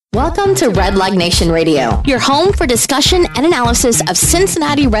Welcome to Red Leg Nation Radio, your home for discussion and analysis of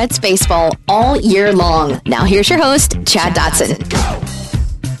Cincinnati Reds baseball all year long. Now here's your host, Chad Dotson.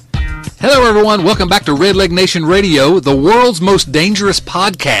 Hello everyone, welcome back to Red Leg Nation Radio, the world's most dangerous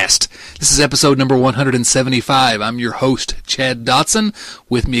podcast. This is episode number 175. I'm your host, Chad Dotson.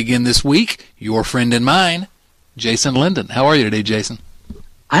 With me again this week, your friend and mine, Jason Linden. How are you today, Jason?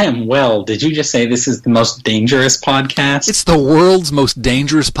 I am well. Did you just say this is the most dangerous podcast? It's the world's most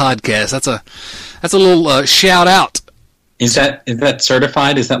dangerous podcast. That's a little shout out. Is that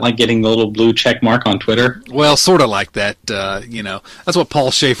certified? Is that like getting the little blue check mark on Twitter? Well, sort of like that. That's what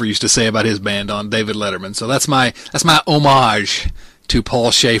Paul Schaefer used to say about his band on David Letterman. So that's my homage to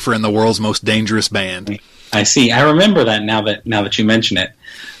Paul Schaefer and the world's most dangerous band. I see. I remember that now that you mention it.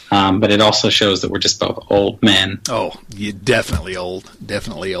 But it also shows that we're just both old men. Oh, you're definitely old.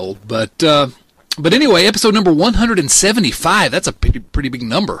 But anyway, episode number 175, that's a pretty big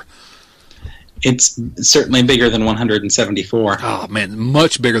number. It's certainly bigger than 174. Oh, man,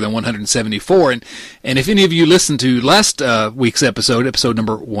 much bigger than 174. And if any of you listened to last week's episode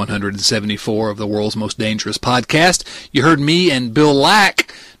number 174 of the world's most dangerous podcast, you heard me and Bill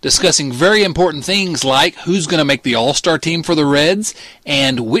Lack discussing very important things like who's going to make the All-Star team for the Reds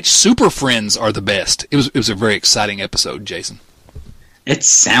and which Super Friends are the best. It was a very exciting episode, Jason. It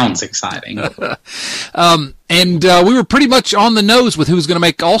sounds exciting. And we were pretty much on the nose with who was going to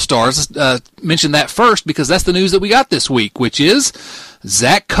make All-Stars. Mention that first because that's the news that we got this week, which is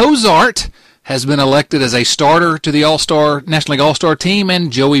Zach Cozart has been elected as a starter to the National League All-Star team,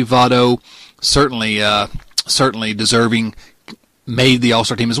 and Joey Votto certainly deserving, made the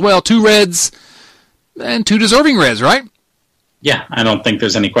All-Star team as well. 2 Reds and 2 deserving Reds, right? Yeah, I don't think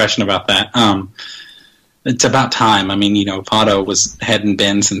there's any question about that. It's about time. I mean, Votto hadn't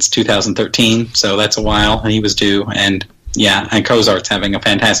been since 2013, so that's a while. He was due, and Cozart's having a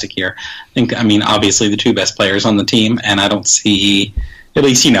fantastic year. Obviously the 2 best players on the team, and I don't see, at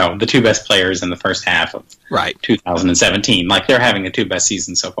least, the 2 best players in the first half of 2017. Like, they're having the 2 best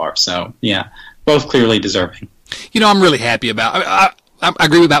seasons so far. So, yeah, both clearly deserving. I'm really happy about I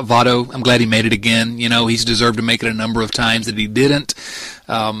agree about Votto. I'm glad he made it again. He's deserved to make it a number of times that he didn't.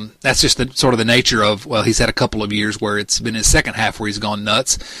 That's just sort of the nature of, he's had a couple of years where it's been his second half where he's gone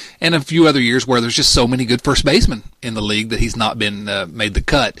nuts, and a few other years where there's just so many good first basemen in the league that he's not been made the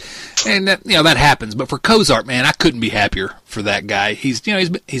cut. And that happens. But for Cozart, man, I couldn't be happier for that guy. He's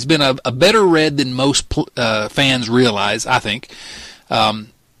been a better Red than most fans realize, I think.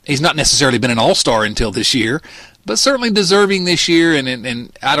 He's not necessarily been an all-star until this year, but certainly deserving this year,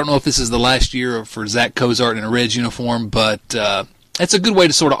 and I don't know if this is the last year for Zach Cozart in a Reds uniform, but it's a good way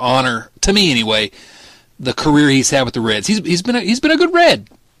to sort of honor, to me anyway, the career he's had with the Reds. He's been a good Red.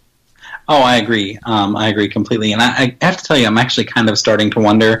 Oh, I agree. I agree completely, and I have to tell you, I'm actually kind of starting to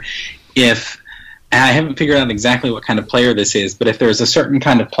wonder if, and I haven't figured out exactly what kind of player this is, but if there's a certain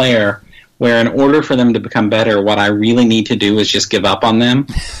kind of player where in order for them to become better, what I really need to do is just give up on them.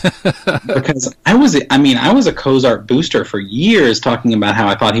 Because I was a Cozart booster for years, talking about how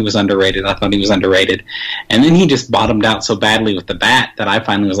I thought he was underrated. And then he just bottomed out so badly with the bat that I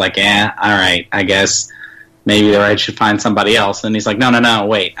finally was like, all right, I guess maybe the Reds should find somebody else. And he's like, no,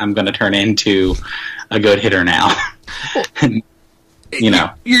 wait, I'm going to turn into a good hitter now.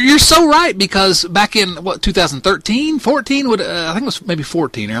 You're so right, because back in 2013, 14, I think it was maybe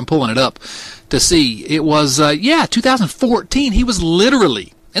 14. I'm pulling it up to see. It was 2014. He was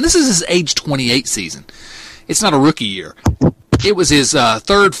literally, and this is his age 28 season. It's not a rookie year. It was his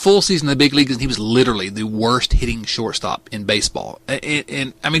third full season in the big leagues, and he was literally the worst hitting shortstop in baseball.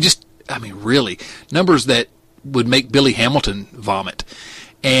 And really, numbers that would make Billy Hamilton vomit,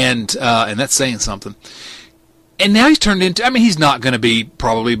 and that's saying something. And now he's turned into, he's not going to be,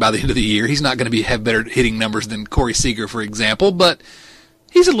 probably by the end of the year, he's not going to have better hitting numbers than Corey Seager, for example, but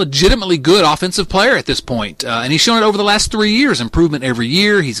he's a legitimately good offensive player at this point. And he's shown it over the last 3 years, improvement every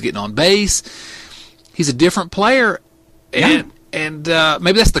year. He's getting on base. He's a different player. And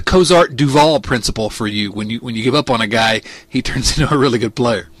maybe that's the Cozart-Duvall principle for you. When you give up on a guy, he turns into a really good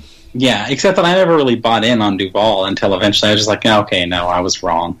player. Yeah, except that I never really bought in on Duvall until eventually I was just like, okay, no, I was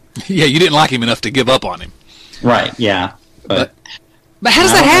wrong. Yeah, you didn't like him enough to give up on him. Right, yeah. But how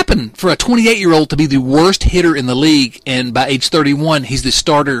does that happen for a 28-year-old to be the worst hitter in the league, and by age 31, he's the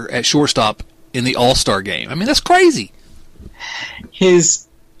starter at shortstop in the All-Star game? That's crazy.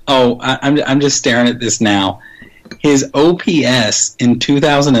 I'm just staring at this now. His OPS in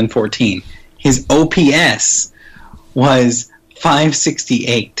 2014, his OPS was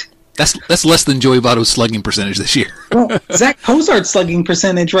 568. That's less than Joey Votto's slugging percentage this year. Well, Zach Cozart's slugging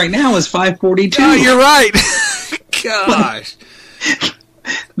percentage right now is 542. Oh, you're right. Gosh.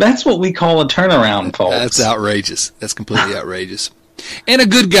 That's what we call a turnaround, folks. That's outrageous. That's completely outrageous. And a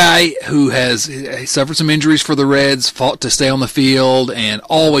good guy who has suffered some injuries for the Reds, fought to stay on the field, and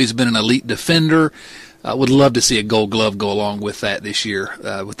always been an elite defender. Would love to see a Gold Glove go along with that this year,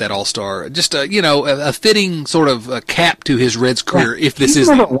 with that All-Star. Just a fitting sort of cap to his Reds career. If this is, he's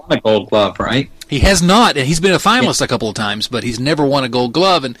never won a Gold Glove, right? He has not, and he's been a finalist a couple of times, but he's never won a Gold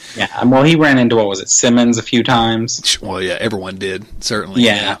Glove. And well, he ran into Simmons a few times. Well, yeah, everyone did, certainly.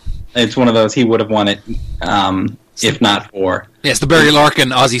 Yeah. It's one of those he would have won it if not for. Yeah, it's the Barry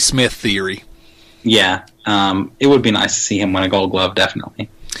Larkin, Ozzie Smith theory. Yeah, it would be nice to see him win a Gold Glove, definitely.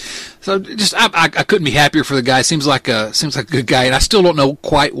 So just I couldn't be happier for the guy. Seems like a good guy, and I still don't know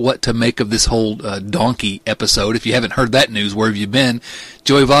quite what to make of this whole donkey episode. If you haven't heard that news, where have you been?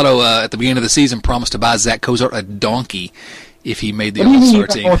 Joey Votto at the beginning of the season promised to buy Zach Cozart a donkey if he made the All-Star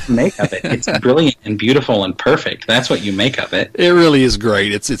team. What to make of it? It's brilliant and beautiful and perfect. That's what you make of it. It really is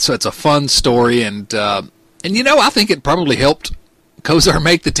great. It's a fun story, and I think it probably helped Cozart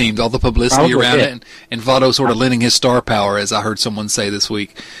make the team, all the publicity around it, and Votto sort of lending his star power, as I heard someone say this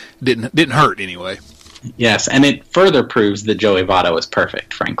week, didn't hurt anyway. Yes, and it further proves that Joey Votto is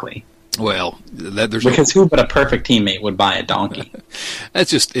perfect, frankly. Well, because who but a perfect teammate would buy a donkey?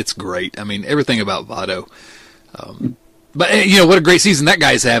 It's great. I mean, everything about Votto. But what a great season that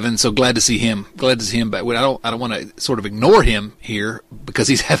guy's having. So glad to see him. Glad to see him back. I don't want to sort of ignore him here because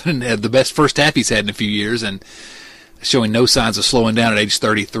he's having the best first half he's had in a few years and showing no signs of slowing down at age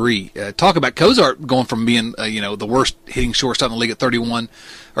 33. Talk about Cozart going from being the worst hitting shortstop in the league at 31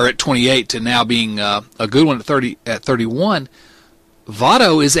 or at 28 to now being a good one at 31.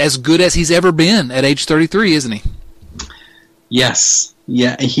 Votto is as good as he's ever been at age 33, isn't he? Yes.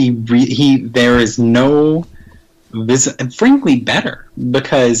 Yeah. There is no. Frankly, better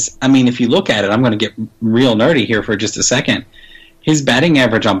because if you look at it, I'm going to get real nerdy here for just a second. His batting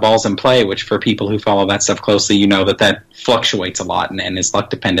average on balls in play, which for people who follow that stuff closely, that fluctuates a lot and is luck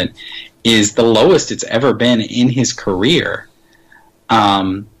dependent, is the lowest it's ever been in his career.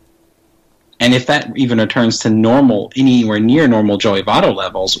 And if that even returns to anywhere near normal Joey Votto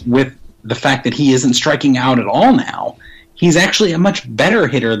levels, with the fact that he isn't striking out at all now, he's actually a much better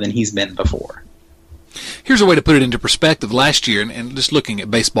hitter than he's been before. Here's a way to put it into perspective. Last year, and just looking at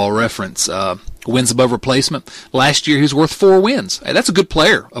Baseball Reference, wins above replacement, last year he was worth 4 wins. Hey, that's a good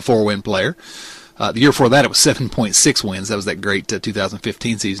player, a 4-win player. The year before that, it was 7.6 wins. That was that great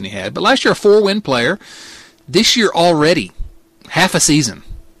 2015 season he had. But last year, a 4-win player. This year already, half a season,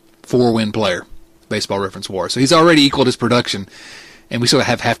 4-win player, Baseball Reference WAR. So he's already equaled his production, and we sort of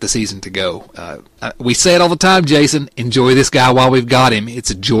have half the season to go. We say it all the time, Jason, enjoy this guy while we've got him. It's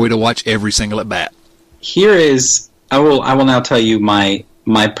a joy to watch every single at-bat. Here is, I will now tell you my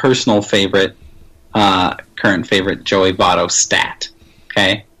personal favorite, current favorite Joey Votto stat.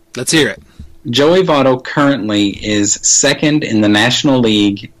 Okay? Let's hear it. Joey Votto currently is second in the National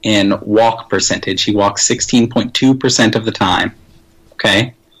League in walk percentage. He walks 16.2% of the time.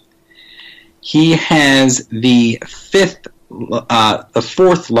 Okay? He has the fourth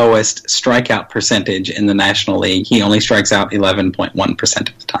lowest strikeout percentage in the National League. He only strikes out 11.1%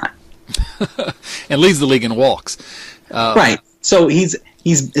 of the time. And leads the league in walks. Right. So he's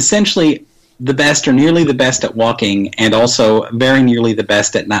essentially the best or nearly the best at walking and also very nearly the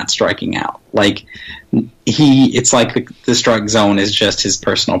best at not striking out. Like it's like the strike zone is just his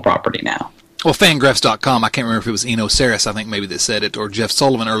personal property now. Well, Fangraphs.com, I can't remember if it was Eno Saris, I think maybe that said it, or Jeff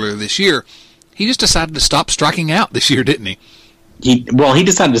Sullivan earlier this year. He just decided to stop striking out this year, didn't he? He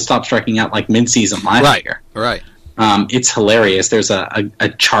decided to stop striking out like mid-season last year. Right. It's hilarious. There's a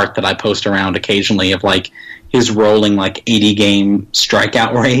chart that I post around occasionally of like his rolling 80-game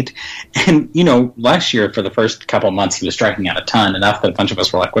strikeout rate. And, last year for the first couple of months he was striking out a ton, enough that a bunch of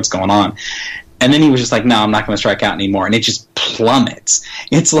us were like, what's going on? And then he was just like, no, I'm not going to strike out anymore. And it just plummets.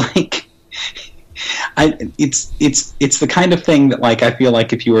 It's like... It's the kind of thing that I feel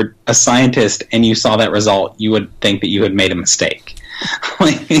like if you were a scientist and you saw that result, you would think that you had made a mistake.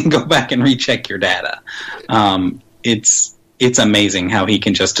 Go back and recheck your data. It's amazing how he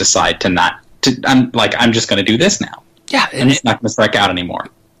can just decide I'm just going to do this now. Yeah, and it's not going to strike out anymore.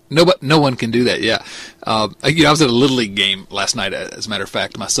 No one can do that. Yeah, I was at a Little League game last night. As a matter of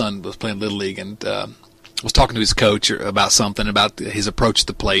fact, my son was playing Little League and was talking to his coach about something about his approach to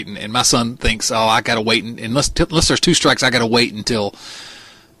the plate, and my son thinks, I got to wait unless there's 2 strikes, I got to wait until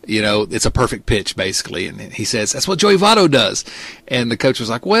it's a perfect pitch basically. And he says that's what Joey Votto does, and the coach was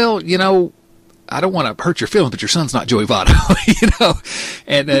like, well, I don't want to hurt your feelings, but your son's not Joey Votto,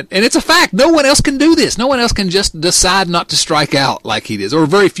 and it's a fact. No one else can do this. No one else can just decide not to strike out like he does, or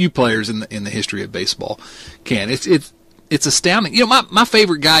very few players in the history of baseball can. it's astounding. You know, my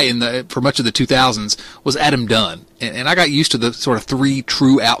favorite guy for much of the 2000s was Adam Dunn, and I got used to the sort of 3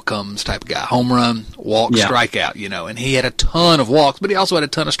 true outcomes type of guy: home run, walk, strikeout. You know, and he had a ton of walks, but he also had a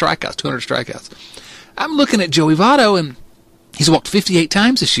ton of strikeouts, 200 strikeouts. I'm looking at Joey Votto, and he's walked 58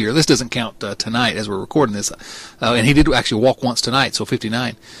 times this year. This doesn't count tonight as we're recording this, and he did actually walk once tonight, so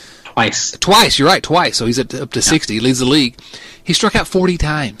 59. Twice, you're right, twice. So he's up to 60. He leads the league. He struck out 40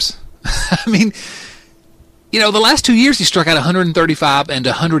 times. I mean, you know, the last 2 years he struck out 135 and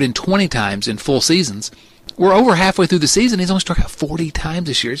 120 times in full seasons. We're over halfway through the season. He's only struck out 40 times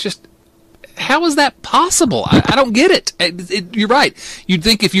this year. It's just, how is that possible? I don't get it. You're right. You'd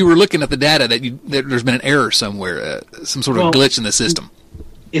think if you were looking at the data that there's been an error somewhere, some sort of glitch in the system.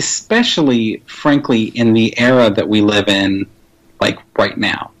 Especially, frankly, in the era that we live in, like right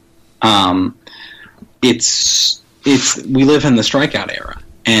now. We live in the strikeout era,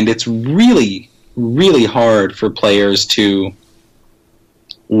 and it's really, really hard for players to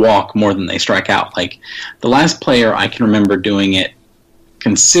walk more than they strike out. Like, the last player I can remember doing it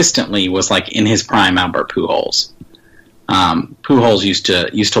consistently was like in his prime, Albert Pujols. Pujols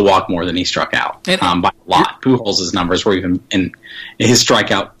used to walk more than he struck out by a lot. Pujols' numbers were even, in his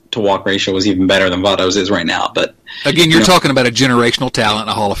strikeout to walk ratio was even better than Votto's is right now. But again, you're talking about a generational talent,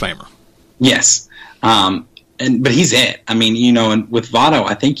 a Hall of Famer. Yes, but he's it. I mean, you know, and with Votto,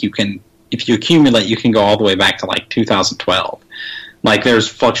 I think you can, if you accumulate, you can go all the way back to like 2012. Like, there's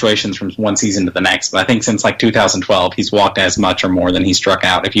fluctuations from one season to the next, but I think since like 2012, he's walked as much or more than he struck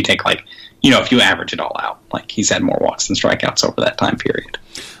out. If you take like, you know, if you average it all out, like, he's had more walks than strikeouts over that time period.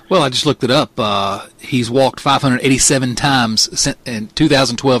 Well, I just looked it up. He's walked 587 times in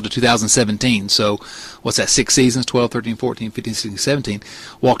 2012 to 2017. So what's that, 6 seasons, 12, 13, 14, 15, 16, 17.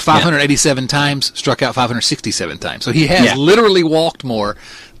 Walked 587 times, struck out 567 times. So he has literally walked more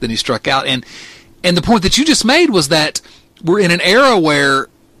than he struck out. And the point that you just made was that we're in an era where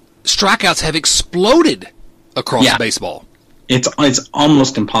strikeouts have exploded across baseball. It's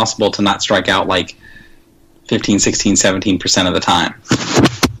almost impossible to not strike out like 15, 16, 17% of the time.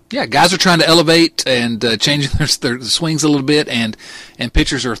 Yeah, guys are trying to elevate and change their swings a little bit, and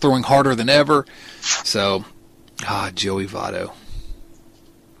pitchers are throwing harder than ever. So, Joey Votto.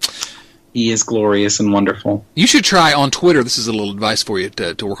 He is glorious and wonderful. You should try on Twitter, this is a little advice for you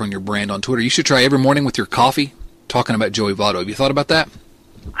to work on your brand on Twitter. You should try every morning with your coffee talking about Joey Votto. Have you thought about that?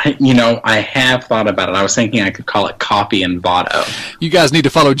 I have thought about it. I was thinking I could call it Coffee and Votto. You guys need to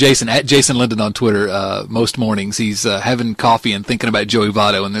follow Jason at Jason Linden on Twitter. Most mornings he's having coffee and thinking about Joey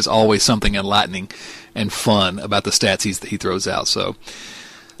Votto, and there's always something enlightening and fun about the stats he throws out. So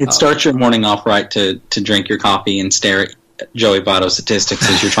it starts your morning off right to drink your coffee and stare at Joey Votto statistics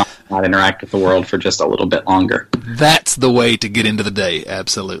as you're trying to not interact with the world for just a little bit longer. That's the way to get into the day.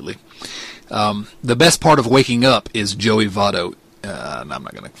 Absolutely. The best part of waking up is Joey Votto. I'm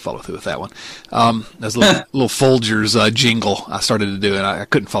not going to follow through with that one. That's a little Folgers jingle I started to do, and I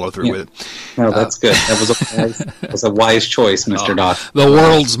couldn't follow through with it. No, that's good. That was a wise choice, Mr. Doc. The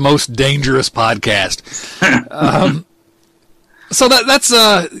world's most dangerous podcast. So that's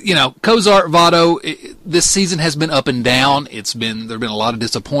Cozart, Votto. This season has been up and down. There've been a lot of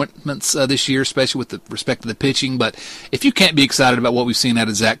disappointments this year, especially with respect to the pitching. But if you can't be excited about what we've seen out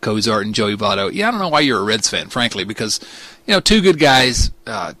of Zach Cozart and Joey Votto, I don't know why you're a Reds fan, frankly, because two good guys,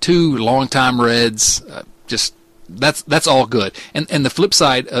 two longtime Reds, just that's all good. And the flip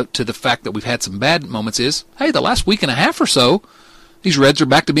side to the fact that we've had some bad moments is, hey, the last week and a half or so, these Reds are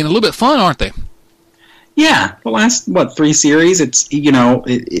back to being a little bit fun, aren't they? Yeah, the last 3 series, it's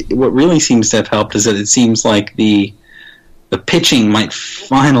what really seems to have helped is that it seems like the pitching might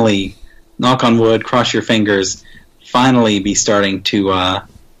finally, knock on wood, cross your fingers, finally be starting to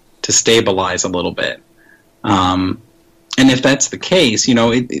stabilize a little bit. And if that's the case,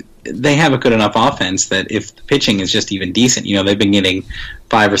 they have a good enough offense that if the pitching is just even decent, they've been getting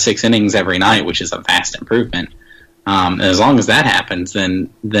 5 or 6 innings every night, which is a vast improvement. And as long as that happens, then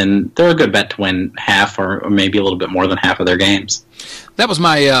they're a good bet to win half or maybe a little bit more than half of their games. That was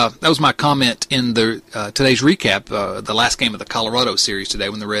my comment in the today's recap, the last game of the Colorado series today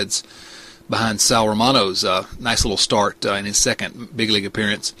when the Reds, behind Sal Romano's nice little start in his second big league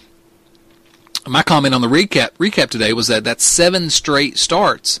appearance. My comment on the recap today was that that's 7 straight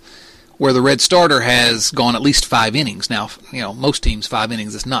starts where the Red starter has gone at least 5 innings. Now, most teams 5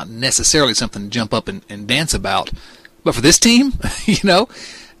 innings is not necessarily something to jump up and dance about. But for this team,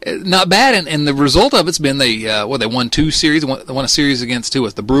 not bad. And the result of it's been they won 2 series. They won a series against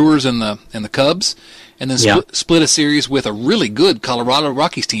the Brewers and the Cubs, and then split a series with a really good Colorado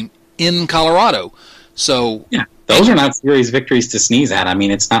Rockies team in Colorado. So those are not series victories to sneeze at. I mean,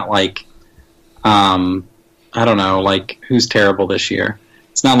 it's not like I don't know, like, who's terrible this year.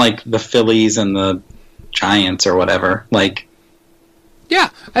 It's not like the Phillies and the Giants or whatever. Like, yeah,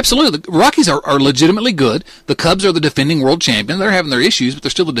 absolutely. The Rockies are legitimately good. The Cubs are the defending world champion. They're having their issues, but they're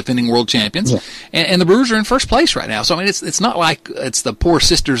still the defending world champions. Yeah. And the Brewers are in first place right now. So I mean, it's not like it's the poor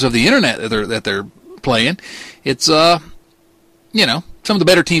sisters of the internet that they're playing. It's you know, some of the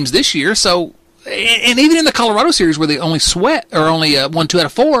better teams this year. So, and even in the Colorado series where they only won 2 out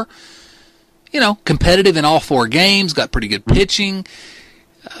of 4, you know, competitive in all 4 games, got pretty good pitching.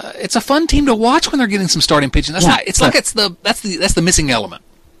 It's a fun team to watch when they're getting some starting pitching. That's the missing element.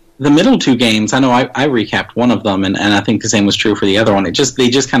 The middle 2 games, I know I recapped one of them, and I think the same was true for the other one. They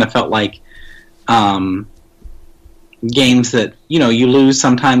just kind of felt like games that, you know, you lose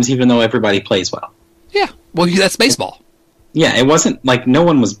sometimes even though everybody plays well. Yeah, well, that's baseball. Yeah, it wasn't like no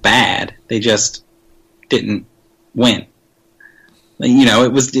one was bad. They just didn't win. You know,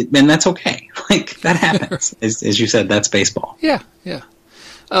 and that's okay. Like, that happens. As you said, that's baseball. Yeah.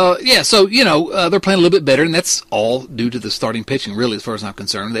 So, you know, they're playing a little bit better, and that's all due to the starting pitching, really, as far as I'm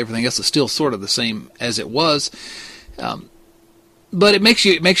concerned. Everything else is still sort of the same as it was. But it makes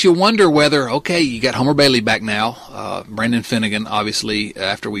you wonder whether, okay, you got Homer Bailey back now. Brandon Finnegan, obviously,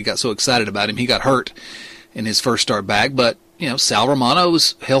 after we got so excited about him, he got hurt in his first start back. But, you know, Sal Romano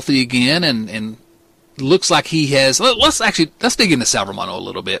is healthy again, and looks like he has. Let's dig into Sal Romano a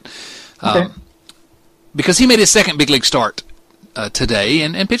little bit. Okay. Because he made his second big league start today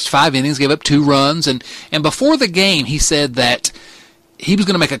and pitched 5 innings, gave up 2 runs, and before the game he said that he was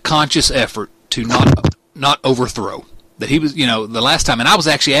going to make a conscious effort to not overthrow. That he was, you know, the last time, and I was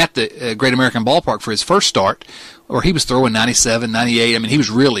actually at the Great American Ballpark for his first start, where he was throwing 97, 98. I mean, he was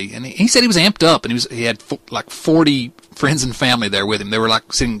really, and he said he was amped up, and he had like 40 friends and family there with him. They were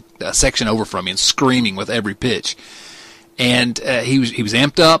like sitting a section over from me and screaming with every pitch. And he was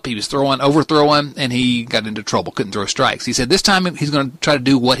amped up. He was overthrowing, and he got into trouble. Couldn't throw strikes. He said this time he's going to try to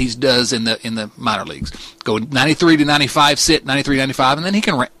do what he does in the minor leagues: go 93 to 95, sit 93, 95, and then he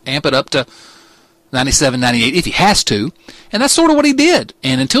can amp it up to 97, 98 if he has to. And that's sort of what he did.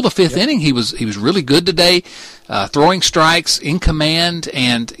 And until the 5th inning, he was really good today, throwing strikes, in command.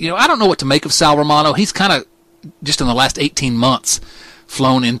 And you know, I don't know what to make of Sal Romano. He's kind of just in the last 18 months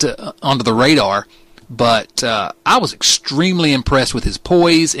flown onto the radar. But I was extremely impressed with his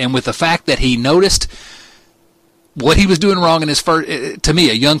poise and with the fact that he noticed what he was doing wrong in his first. To me,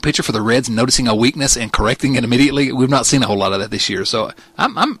 a young pitcher for the Reds, noticing a weakness and correcting it immediately. We've not seen a whole lot of that this year, so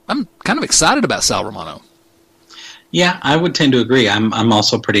I'm kind of excited about Sal Romano. Yeah, I would tend to agree. I'm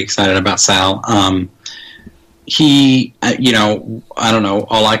also pretty excited about Sal. He, you know, I don't know.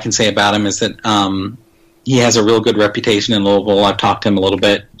 All I can say about him is that he has a real good reputation in Louisville. I've talked to him a little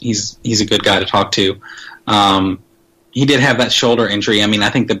bit. He's a good guy to talk to. He did have that shoulder injury. I mean, I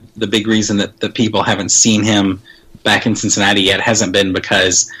think the big reason that the people haven't seen him back in Cincinnati yet hasn't been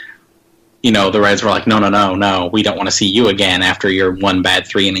because, you know, the Reds were like, no, we don't want to see you again after your one bad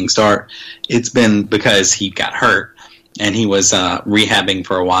 3-inning start. It's been because he got hurt and he was rehabbing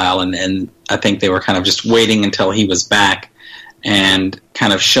for a while, and I think they were kind of just waiting until he was back and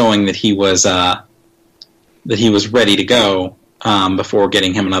kind of showing that he was ready to go before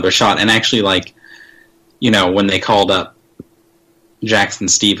getting him another shot. And actually, like, you know, when they called up Jackson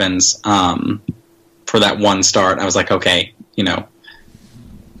Stevens for that one start, I was like, okay, you know,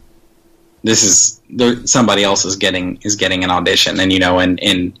 somebody else is getting an audition. And, you know,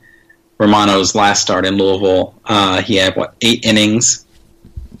 in Romano's last start in Louisville, he had 8 innings,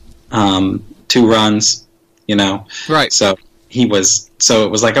 2 runs, you know, right. So it was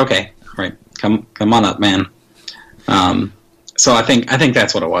like, okay, all right, come on up, man. So I think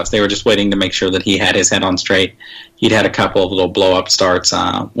that's what it was. They were just waiting to make sure that he had his head on straight. He'd had a couple of little blow-up starts,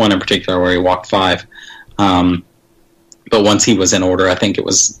 one in particular where he walked 5. But once he was in order, I think it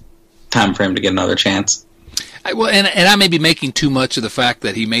was time for him to get another chance. And I may be making too much of the fact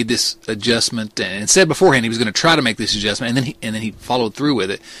that he made this adjustment and said beforehand he was going to try to make this adjustment, and then he followed through with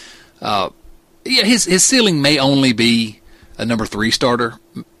it. Yeah, his ceiling may only be a number 3 starter,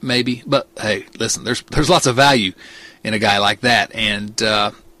 maybe. But hey, listen, there's lots of value in a guy like that, and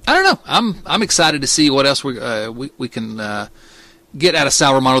I don't know. I'm excited to see what else we can get out of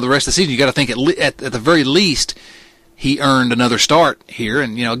Sal Romano the rest of the season. You got to think at the very least he earned another start here,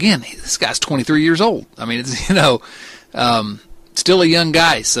 and you know, again, this guy's 23 years old. I mean, it's, you know, still a young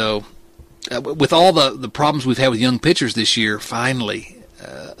guy. So with all the problems we've had with young pitchers this year, finally.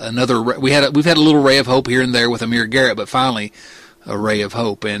 We've had a little ray of hope here and there with Amir Garrett, but finally a ray of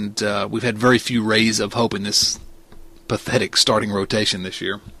hope, and we've had very few rays of hope in this pathetic starting rotation this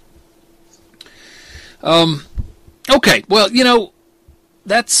year. Okay, well, you know,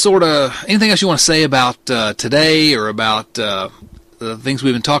 that's sort of anything else you want to say about today or about the things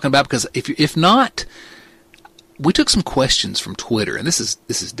we've been talking about? Because if not, we took some questions from Twitter, and this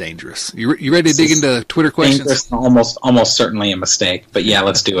is dangerous. You ready to dig into Twitter questions? Almost certainly a mistake, but yeah,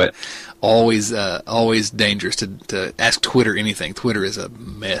 let's do it. Always dangerous to ask Twitter anything. Twitter is a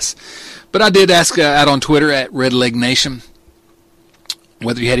mess. But I did ask out on Twitter at Red Leg Nation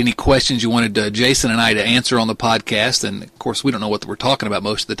whether you had any questions you wanted Jason and I to answer on the podcast. And, of course, we don't know what we're talking about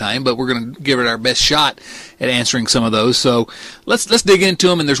most of the time, but we're going to give it our best shot at answering some of those. So let's dig into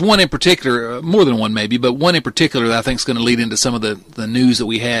them. And there's one in particular, more than one maybe, but one in particular that I think is going to lead into some of the news that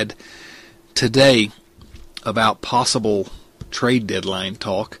we had today about possible trade deadline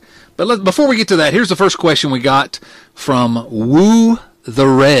talk. But before we get to that, here's the first question we got from Woo the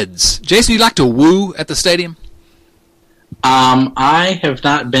Reds. Jason, you like to woo at the stadium? I have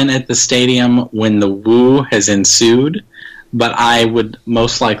not been at the stadium when the woo has ensued, but I would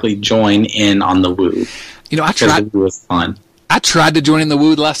most likely join in on the woo. You know, I tried. The woo was fun. I tried to join in the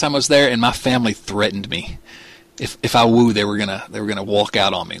woo the last time I was there, and my family threatened me. If I woo, they were gonna walk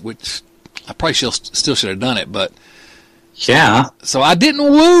out on me, which I probably still should have done it, but yeah. So I didn't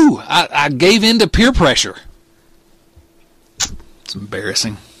woo. I gave in to peer pressure. It's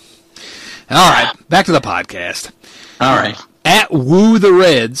embarrassing. All right, back to the podcast. All right. At Woo the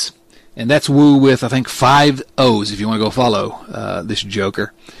Reds, and that's Woo with, I think, 5 O's if you want to go follow this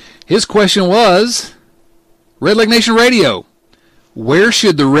joker. His question was, Red Leg Nation Radio, where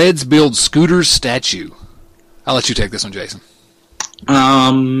should the Reds build Scooter's statue? I'll let you take this one, Jason.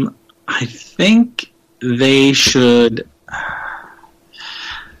 I think they should...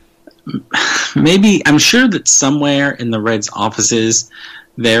 Maybe, I'm sure that somewhere in the Reds' offices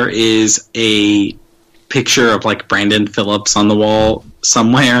there is a picture of like Brandon Phillips on the wall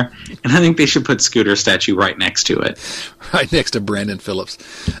somewhere, and I think they should put Scooter's statue right next to it. Right next to Brandon Phillips.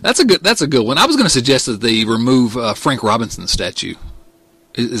 That's a good one. I was going to suggest that they remove Frank Robinson's statue.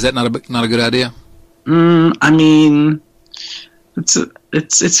 Is that not a good idea? I mean, it's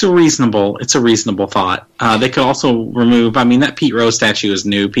a reasonable thought. They could also remove. I mean, that Pete Rose statue is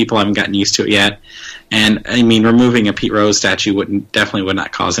new. People haven't gotten used to it yet, and I mean, removing a Pete Rose statue would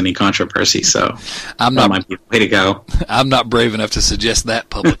not cause any controversy. So that might be the way to go. I'm not brave enough to suggest that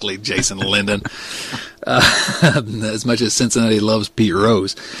publicly, Jason Linden. As much as Cincinnati loves Pete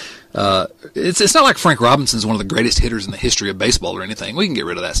Rose, it's not like Frank Robinson is one of the greatest hitters in the history of baseball or anything. We can get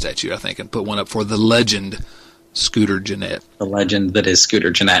rid of that statue, I think, and put one up for the legend Scooter Gennett. The legend that is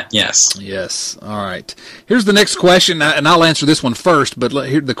Scooter Gennett, yes. Yes. All right. Here's the next question, and I'll answer this one first, but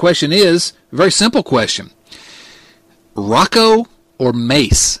here the question is a very simple question. Rocco or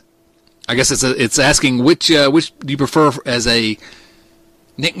Mace? I guess it's asking which do you prefer as a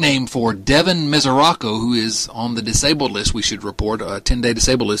nickname for Devin Mesoraco, who is on the disabled list. We should report a 10-day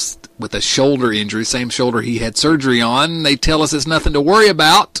disabled list with a shoulder injury, same shoulder he had surgery on. They tell us it's nothing to worry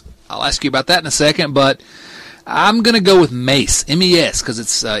about. I'll ask you about that in a second, but I'm going to go with Mace, M-E-S, because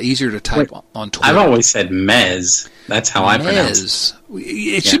it's easier to type on Twitter. I've always said Mez. That's how I pronounce it.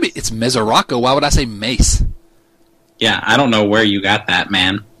 It should be. It's Mesoraco. Why would I say Mace? Yeah, I don't know where you got that,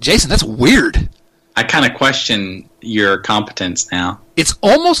 man. Jason, that's weird. I kind of question your competence now. It's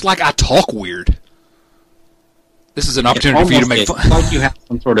almost like I talk weird. This is an opportunity for you to make fun. It's like you have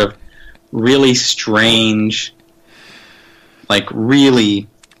some sort of really strange, like really,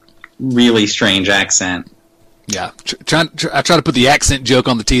 really strange accent. Yeah, I try to put the accent joke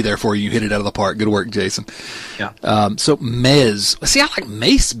on the T there for you. You hit it out of the park. Good work, Jason. Yeah. So Mez. See, I like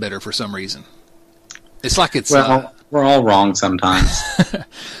Mace better for some reason. It's like it's. Well, we're all wrong sometimes.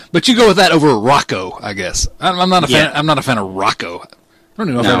 But you go with that over Rocco, I guess. I'm not a fan. I'm not a fan of Rocco. I don't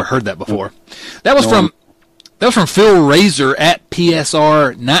even know if I've ever heard that before. That was from Phil Razor at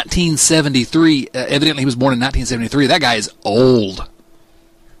PSR 1973. Evidently, he was born in 1973. That guy is old.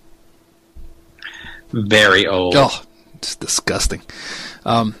 Very old. Oh, it's disgusting.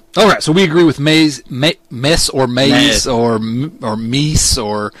 All right, so we agree with Mess or Maze or Meese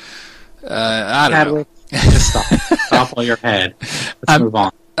or I don't know. Stop on your head. Let's move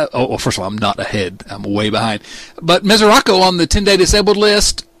on. Well, first of all, I'm not ahead. I'm way behind. But Mesoraco on the 10-day disabled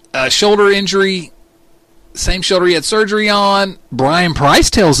list, shoulder injury, same shoulder he had surgery on. Brian Price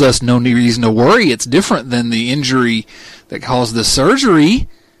tells us no reason to worry. It's different than the injury that caused the surgery.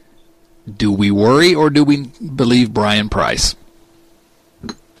 Do we worry or do we believe Brian Price?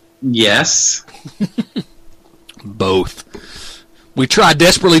 Yes. Both. We try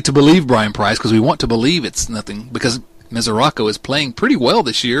desperately to believe Brian Price because we want to believe it's nothing, because Mesoraco is playing pretty well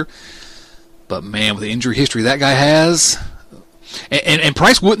this year. But, man, with the injury history that guy has, and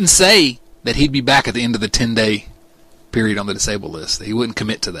Price wouldn't say that he'd be back at the end of the 10-day period on the disabled list. He wouldn't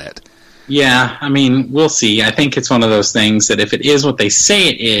commit to that. Yeah, I mean, we'll see. I think it's one of those things that if it is what they say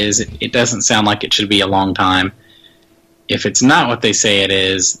it is, it doesn't sound like it should be a long time. If it's not what they say it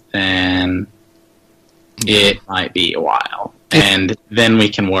is, then it might be a while. And then we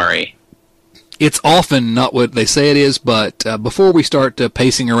can worry. It's often not what they say it is, but before we start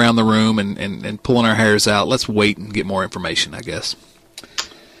pacing around the room and pulling our hairs out, let's wait and get more information, I guess.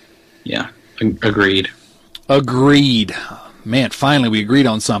 Yeah, agreed. Agreed. Man, finally we agreed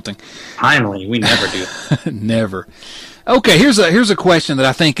on something. Finally, we never do. Never. Okay, here's a question that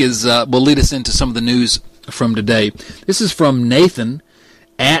I think is will lead us into some of the news from today. This is from Nathan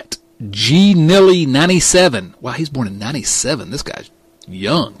at GNilly97. Wow, he's born in 97. This guy's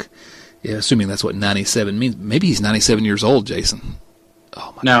young. Yeah, assuming that's what 97 means. Maybe he's 97 years old, Jason.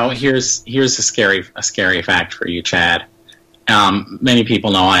 Oh my gosh. Here's a scary fact for you, Chad. Many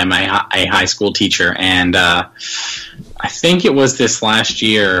people know I am a high school teacher, and I think it was this last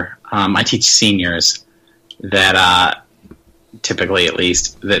year, I teach seniors, that typically at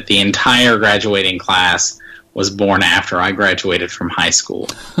least, that the entire graduating class was born after I graduated from high school.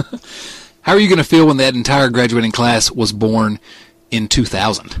 How are you going to feel when that entire graduating class was born in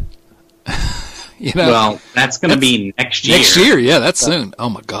 2000? Well, that's going to be next year. Next year, yeah, that's soon. Oh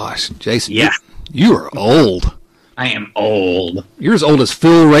my gosh, Jason, yeah, you are old. I am old. You're as old as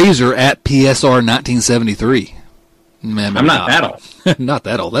Phil Razor at PSR 1973. Man, I'm not that old. Not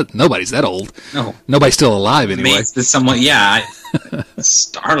that old. Nobody's that old. No, nobody's still alive anyway. It's somewhat, yeah,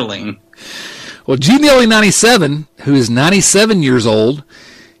 startling. Well, GNilly97, who is 97 years old,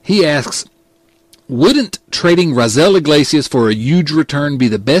 he asks, wouldn't trading Raisel Iglesias for a huge return be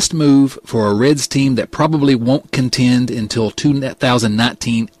the best move for a Reds team that probably won't contend until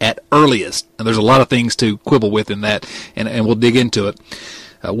 2019 at earliest? And there's a lot of things to quibble with in that, and we'll dig into it.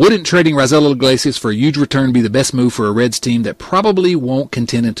 Wouldn't trading Raisel Iglesias for a huge return be the best move for a Reds team that probably won't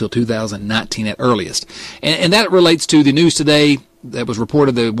contend until 2019 at earliest? And that relates to the news today that was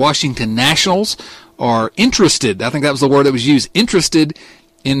reported the Washington Nationals are interested, I think that was the word that was used, interested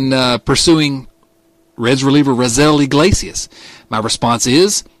in pursuing Reds reliever Raisel Iglesias. My response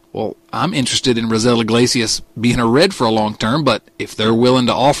is, well, I'm interested in Raisel Iglesias being a Red for a long term, but if they're willing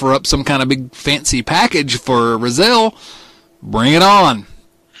to offer up some kind of big fancy package for Raisel, bring it on.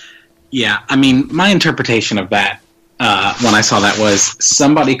 Yeah, I mean, my interpretation of that when I saw that was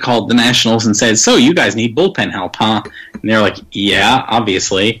somebody called the Nationals and said, so you guys need bullpen help, huh? And they're like, yeah,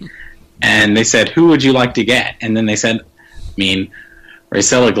 obviously. And they said, who would you like to get? And then they said, I mean,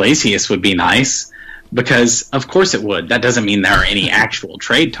 Raisel Iglesias would be nice. Because, of course it would. That doesn't mean there are any actual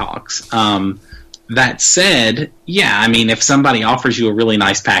trade talks. That said, yeah, I mean, if somebody offers you a really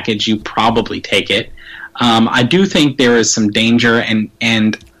nice package, you probably take it. I do think there is some danger, and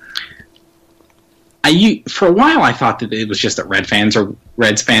for a while I thought that it was just that Reds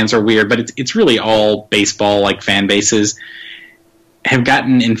fans are weird, but it's really all baseball, like fan bases have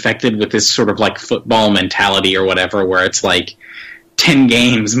gotten infected with this sort of like football mentality or whatever, where it's like, 10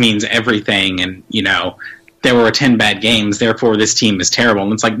 games means everything, and, there were 10 bad games, therefore this team is terrible.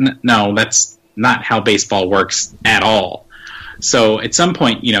 And it's like, no, that's not how baseball works at all. So at some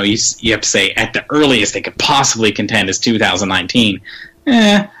point, you have to say, at the earliest they could possibly contend is 2019.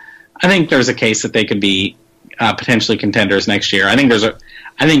 I think there's a case that they could be potentially contenders next year. I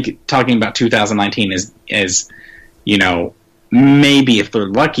think talking about 2019 is maybe if they're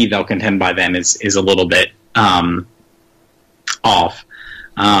lucky they'll contend by then is a little bit off.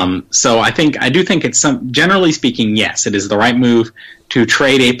 So I do think it's generally speaking, yes, it is the right move to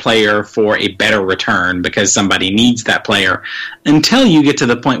trade a player for a better return because somebody needs that player until you get to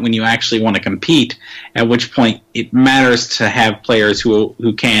the point when you actually want to compete, at which point it matters to have players who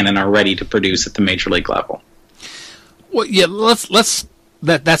can and are ready to produce at the major league level. Well, yeah,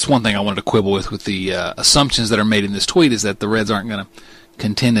 that's one thing I wanted to quibble with the assumptions that are made in this tweet is that the Reds aren't going to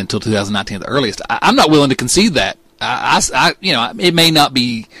contend until 2019 at the earliest. I'm not willing to concede that. It may not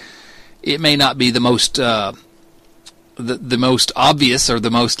be the most the most obvious or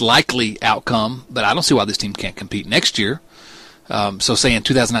the most likely outcome, but I don't see why this team can't compete next year. So saying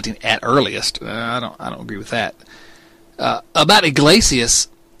 2019 at earliest, I don't agree with that. About Iglesias,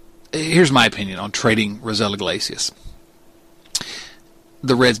 here's my opinion on trading Raisel Iglesias.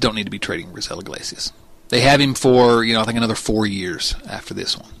 The Reds don't need to be trading Raisel Iglesias. They have him for I think another 4 years after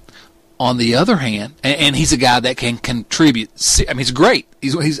this one. On the other hand, and he's a guy that can contribute. I mean, he's great.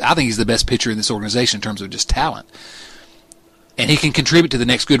 I think he's the best pitcher in this organization in terms of just talent. And he can contribute to the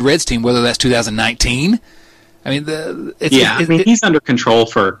next good Reds team, whether that's 2019. I mean, he's under control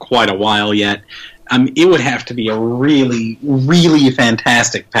for quite a while yet. it would have to be a really, really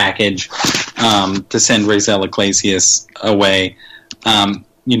fantastic package to send Raisel Iglesias away.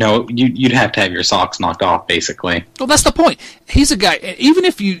 You'd have to have your socks knocked off, basically. Well, that's the point. He's a guy, even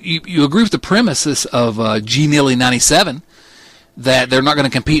if you agree with the premises of G. Neely 97, that they're not going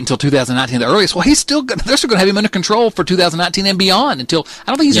to compete until 2019 the earliest, well, they're still going to have him under control for 2019 and beyond until,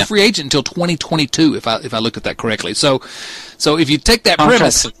 I don't think he's a free agent until 2022, if I looked at that correctly. So if you take that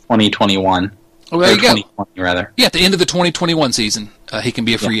premise... 2021. Well, there you go. 2020, rather. Yeah, at the end of the 2021 season, he can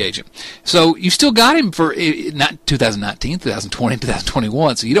be a free agent. So you still got him for not 2019, 2020,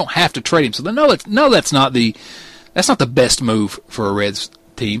 2021. So you don't have to trade him. So that's not the best move for a Reds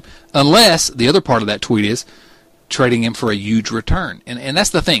team, unless the other part of that tweet is trading him for a huge return. And that's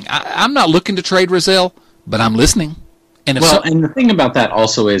the thing. I'm not looking to trade Raisel, but I'm listening. And the thing about that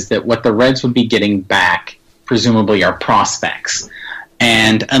also is that what the Reds would be getting back, presumably, are prospects.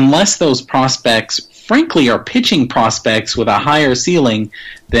 And unless those prospects, frankly, are pitching prospects with a higher ceiling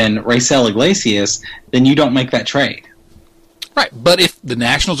than Raisel Iglesias, then you don't make that trade. Right, but if the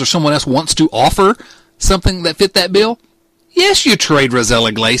Nationals or someone else wants to offer something that fit that bill, yes, you trade Raisel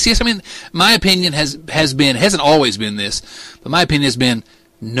Iglesias. I mean, my opinion hasn't always been this, but my opinion has been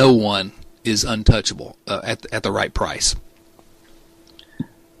no one is untouchable at the right price.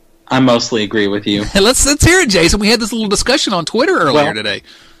 I mostly agree with you. Let's hear it, Jason. We had this little discussion on Twitter earlier today.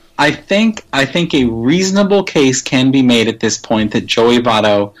 I think a reasonable case can be made at this point that Joey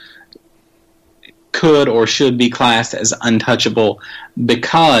Votto could or should be classed as untouchable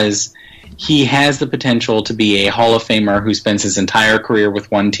because he has the potential to be a Hall of Famer who spends his entire career with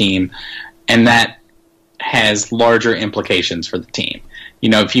one team, and that has larger implications for the team.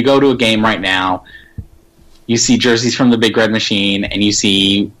 If you go to a game right now, you see jerseys from the Big Red Machine, and you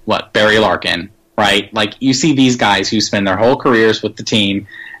see, Barry Larkin, right? Like, you see these guys who spend their whole careers with the team,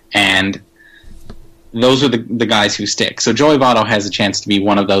 and those are the guys who stick. So Joey Votto has a chance to be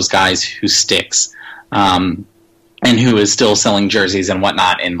one of those guys who sticks, and who is still selling jerseys and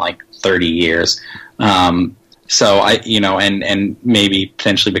whatnot in, 30 years. So and maybe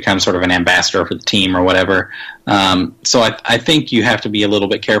potentially become sort of an ambassador for the team or whatever. So I think you have to be a little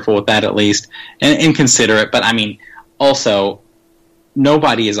bit careful with that at least and consider it. But I mean, also,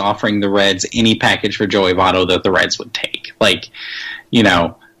 nobody is offering the Reds any package for Joey Votto that the Reds would take.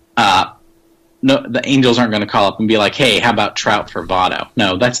 No, the Angels aren't going to call up and be like, "Hey, how about Trout for Votto?"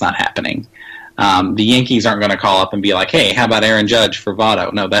 No, that's not happening. The Yankees aren't going to call up and be like, "Hey, how about Aaron Judge for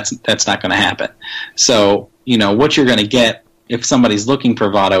Votto?" No, that's not going to happen. So, what you're going to get if somebody's looking for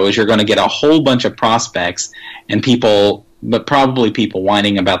Votto is you're going to get a whole bunch of prospects and people, but probably people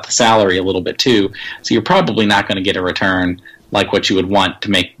whining about the salary a little bit too. So you're probably not going to get a return like what you would want to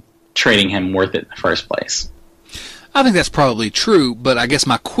make trading him worth it in the first place. I think that's probably true, but I guess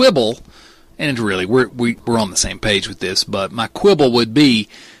my quibble, and really we're on the same page with this, but my quibble would be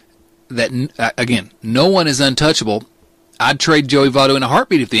that, again, no one is untouchable. I'd trade Joey Votto in a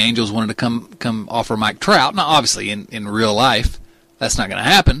heartbeat if the Angels wanted to come offer Mike Trout. Now, obviously, in real life, that's not going to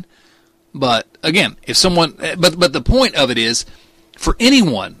happen. But again, if someone, but the point of it is, for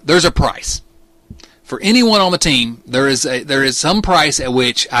anyone, there's a price. For anyone on the team, there is some price at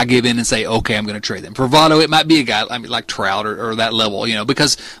which I give in and say, okay, I'm going to trade them. For Votto, it might be a guy like Trout or that level,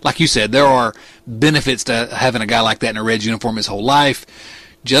 because like you said, there are benefits to having a guy like that in a Reds uniform his whole life.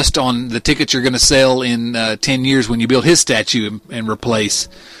 Just on the tickets you're going to sell in 10 years when you build his statue and replace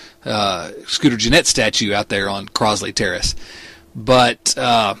Scooter Gennett's statue out there on Crosley Terrace. But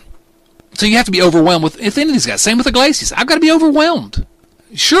so you have to be overwhelmed with any of these guys. Same with Iglesias. I've got to be overwhelmed.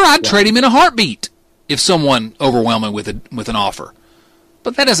 Sure, I'd trade him in a heartbeat if someone overwhelmed me with an offer.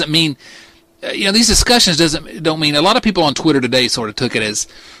 But that doesn't mean these discussions don't mean. A lot of people on Twitter today sort of took it as,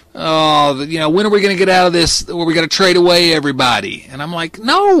 when are we going to get out of this where we got to trade away everybody? And I'm like,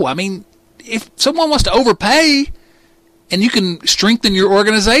 no. I mean, if someone wants to overpay and you can strengthen your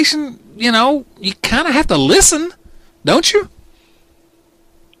organization, you kind of have to listen, don't you?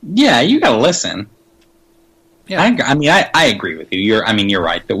 Yeah, you got to listen. Yeah, I agree with you. You're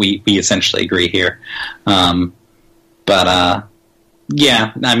right that we essentially agree here. Votto's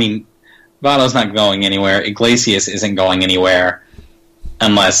not going anywhere. Iglesias isn't going anywhere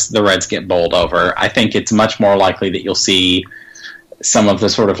unless the Reds get bowled over. I think it's much more likely that you'll see some of the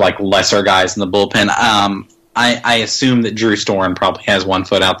sort of lesser guys in the bullpen. I assume that Drew Storen probably has one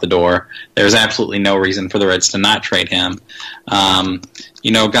foot out the door. There's absolutely no reason for the Reds to not trade him.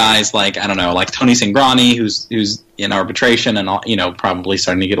 Guys like Tony Cingrani, who's in arbitration and probably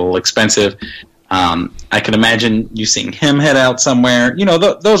starting to get a little expensive. I can imagine you seeing him head out somewhere.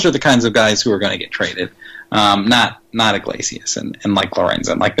 Those are the kinds of guys who are going to get traded. Not Iglesias and like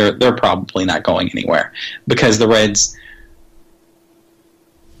Lorenzen. Like they're probably not going anywhere because the Reds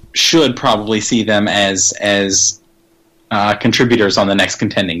should probably see them as contributors on the next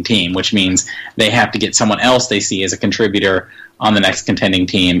contending team, which means they have to get someone else they see as a contributor on the next contending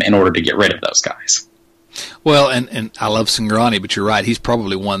team in order to get rid of those guys. Well, and I love Cingrani, but you're right. He's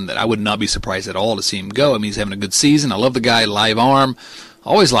probably one that I would not be surprised at all to see him go. I mean, he's having a good season. I love the guy, live arm.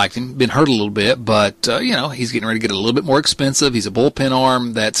 Always liked him. Been hurt a little bit, but, he's getting ready to get a little bit more expensive. He's a bullpen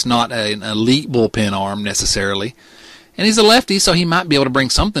arm that's not an elite bullpen arm necessarily. And he's a lefty, so he might be able to bring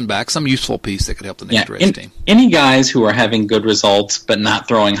something back, some useful piece that could help the next Reds team. Any guys who are having good results but not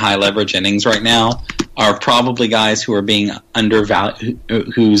throwing high leverage innings right now are probably guys who are being undervalued,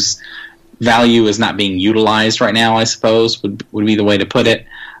 whose value is not being utilized right now, I suppose, would be the way to put it.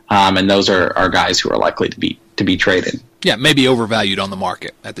 And those are guys who are likely to be traded. Yeah, maybe overvalued on the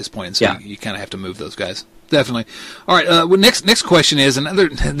market at this point, so you kind of have to move those guys. Definitely. All right, next question is,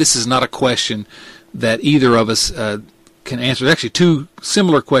 this is not a question that either of us can answer. There's actually two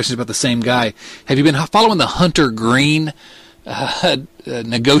similar questions about the same guy. Have you been following the Hunter Green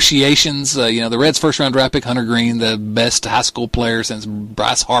negotiations? The Reds' first-round draft pick, Hunter Green, the best high school player since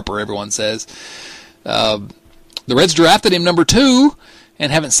Bryce Harper, everyone says. The Reds drafted him number 2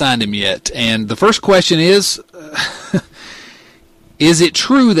 and haven't signed him yet. And the first question is it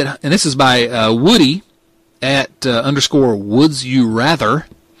true that, and this is by Woody at _Woods You Rather,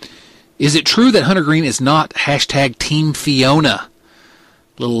 is it true that Hunter Green is not #Team Fiona?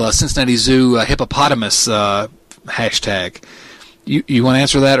 Little Cincinnati Zoo hippopotamus hashtag. You want to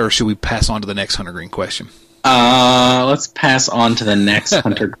answer that, or should we pass on to the next Hunter Green question? Let's pass on to the next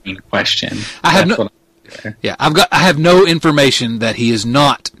Hunter Green question. I have no information that he is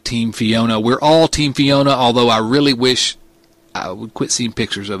not Team Fiona. We're all Team Fiona, although I really wish I would quit seeing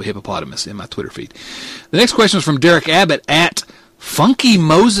pictures of a hippopotamus in my Twitter feed. The next question is from Derek Abbott at Funky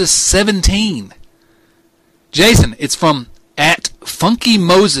Moses 17. Jason, it's from at Funky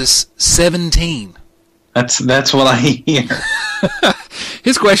Moses 17. That's what I hear.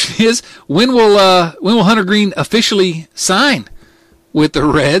 His question is, when will Hunter Green officially sign with the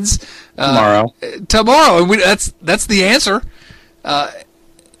Reds? Tomorrow. Tomorrow. That's the answer.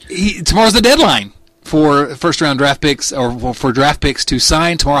 Tomorrow's the deadline for first-round draft picks, or for draft picks to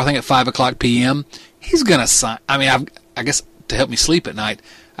sign. Tomorrow, I think at 5:00 p.m. He's going to sign. I mean, I guess to help me sleep at night,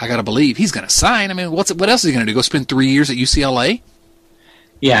 I got to believe he's going to sign. I mean, what else is he going to do? Go spend 3 years at UCLA?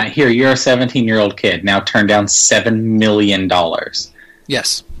 Yeah, here, you're a 17-year-old kid. Now turn down $7 million.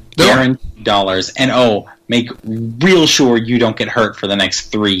 Yes. Guaranteed dollars. And, make real sure you don't get hurt for the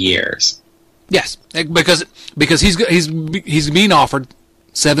next 3 years. Yes, because he's being offered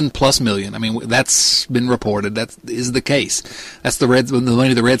 $7+ million. I mean, that's been reported. That is the case. That's the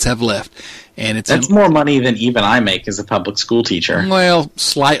money the Reds have left, and that's more money than even I make as a public school teacher. Well,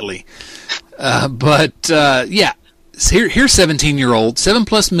 slightly, but yeah. Here's 17-year-old,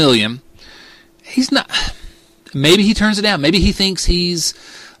 $7+ million. He's not. Maybe he turns it down. Maybe he thinks he's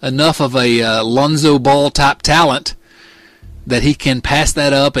enough of a Lonzo Ball type talent that he can pass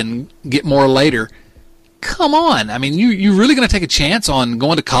that up and get more later. Come on. I mean, you really going to take a chance on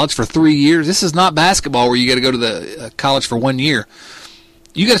going to college for 3 years? This is not basketball where you got to go to the college for 1 year.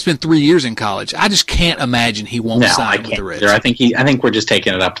 You got to spend 3 years in college. I just can't imagine he won't sign with the Reds. I think we're just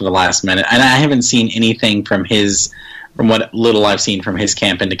taking it up to the last minute, and I haven't seen anything from what little I've seen from his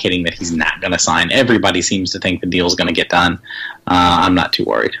camp indicating that he's not going to sign. Everybody seems to think the deal's going to get done. I'm not too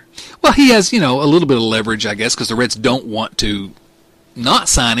worried. Well, he has, a little bit of leverage, I guess, because the Reds don't want to not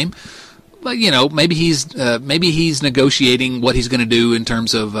sign him. But maybe he's negotiating what he's going to do in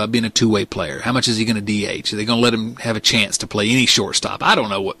terms of being a two-way player. How much is he going to DH? Are they going to let him have a chance to play any shortstop? I don't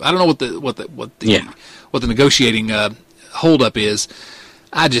know what the negotiating holdup is.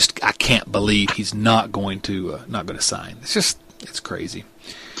 I can't believe he's not going to sign. It's crazy.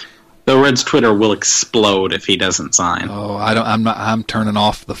 The Reds' Twitter will explode if he doesn't sign. Oh, I'm turning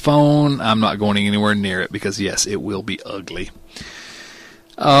off the phone. I'm not going anywhere near it because yes, it will be ugly.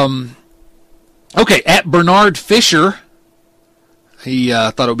 Okay, at Bernard Fisher, he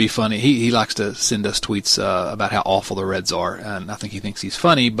thought it would be funny. He likes to send us tweets about how awful the Reds are, and I think he thinks he's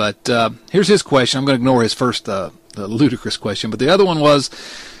funny. But here's his question. I'm going to ignore his first the ludicrous question, but the other one was,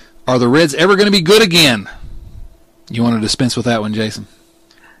 are the Reds ever going to be good again? You want to dispense with that one, Jason?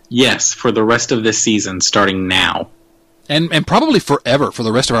 Yes, for the rest of this season, starting now. And probably forever, for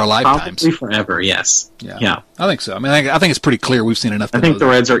the rest of our lifetimes. Probably forever, yes. Yeah. I think so. I mean, I think it's pretty clear. We've seen enough. I think the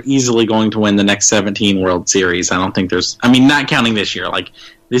Reds are easily going to win the next 17 World Series. I don't think not counting this year. Like,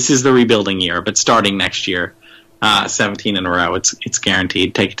 this is the rebuilding year, but starting next year, 17 in a row, it's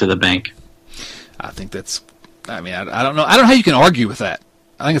guaranteed. Take it to the bank. I think that's. I mean, I don't know. I don't know how you can argue with that.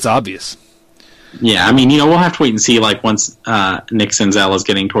 I think it's obvious. Yeah, I mean, we'll have to wait and see. Like once Nick Senzel is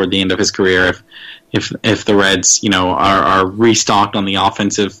getting toward the end of his career, if the Reds, are restocked on the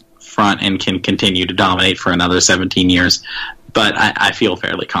offensive front and can continue to dominate for another 17 years. But I feel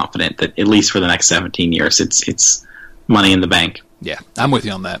fairly confident that at least for the next 17 years, it's money in the bank. Yeah, I'm with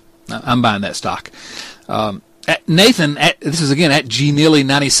you on that. I'm buying that stock. Nathan, this is again at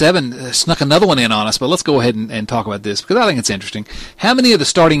GNeely97, snuck another one in on us, but let's go ahead and talk about this because I think it's interesting. How many of the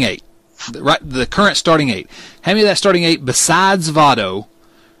starting 8, the current starting 8, how many of that starting 8 besides Votto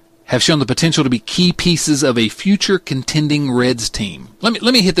have shown the potential to be key pieces of a future contending Reds team? Let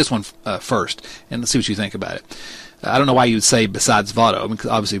me hit this one first, and let's see what you think about it. I don't know why you would say besides Votto, because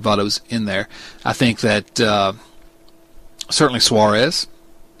obviously Votto's in there. I think that certainly Suarez.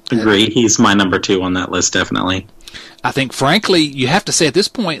 Agree. He's my number 2 on that list, definitely. I think, frankly, you have to say at this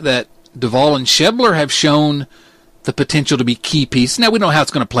point that Duvall and Schebler have shown the potential to be key pieces. Now, we don't know how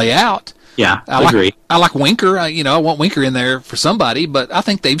it's going to play out. Yeah, I agree. I like Winker. I want Winker in there for somebody, but I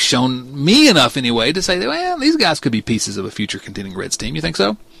think they've shown me enough anyway to say that, well, these guys could be pieces of a future contending Reds team. You think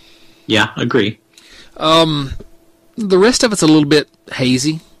so? Yeah, agree. The rest of it's a little bit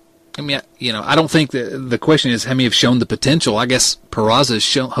hazy. I mean, I don't think the question is how many have shown the potential. I guess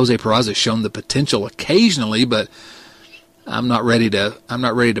Jose Peraza has shown the potential occasionally, but I'm not ready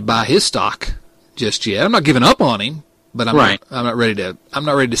to buy his stock just yet. I'm not giving up on him, but I'm not ready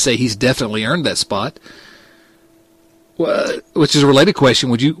to say he's definitely earned that spot. Which is a related question.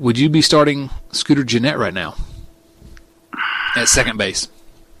 Would you be starting Scooter Gennett right now at second base?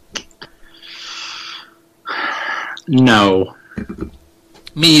 No.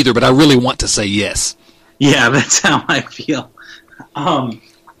 Me either, but I really want to say yes. Yeah, that's how I feel.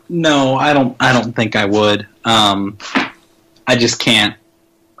 No, I don't think I would. I just can't.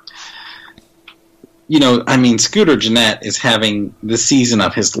 Scooter Gennett is having the season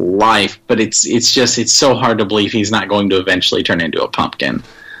of his life, but it's so hard to believe he's not going to eventually turn into a pumpkin.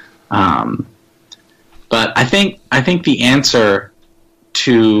 But I think the answer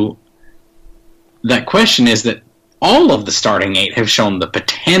to that question is that all of the starting 8 have shown the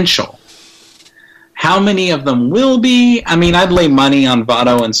potential. How many of them will be? I mean, I'd lay money on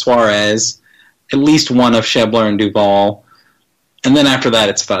Votto and Suarez, at least one of Schebler and Duvall, and then after that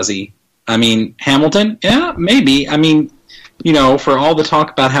it's fuzzy. I mean, Hamilton? Yeah, maybe. I mean, for all the talk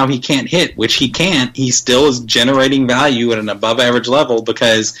about how he can't hit, which he can't, he still is generating value at an above-average level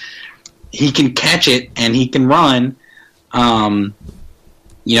because he can catch it and he can run.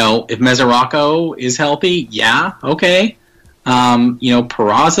 If Mesoraco is healthy, yeah, okay.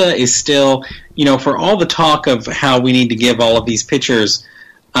 Peraza is still, for all the talk of how we need to give all of these pitchers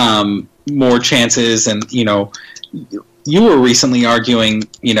more chances, and you were recently arguing,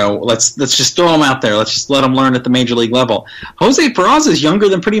 let's just throw them out there, let's just let them learn at the major league level. Jose Peraza is younger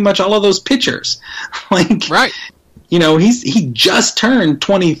than pretty much all of those pitchers. Right. He just turned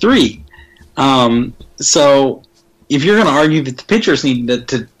 23. So if you're going to argue that the pitchers need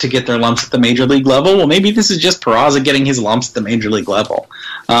to get their lumps at the major league level, well, maybe this is just Peraza getting his lumps at the major league level.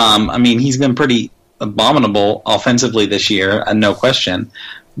 He's been pretty abominable offensively this year, no question.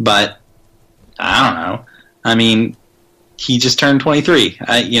 But I don't know. I mean, he just turned 23.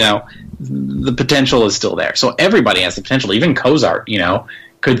 The potential is still there. So everybody has the potential. Even Cozart,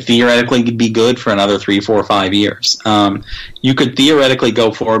 could theoretically be good for another 3, 4, 5 years. You could theoretically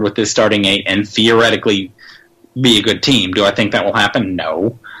go forward with this starting 8 and theoretically be a good team. Do I think that will happen?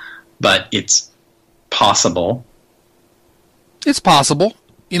 No. But it's possible. It's possible.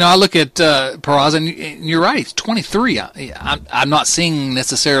 I look at Peraza, and you're right. He's 23. I'm not seeing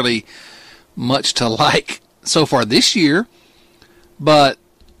necessarily much to like so far this year, but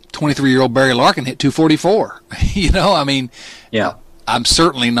 23-year-old Barry Larkin hit 244. Yeah. I'm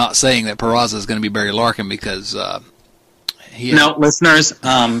certainly not saying that Peraza is going to be Barry Larkin because No, listeners,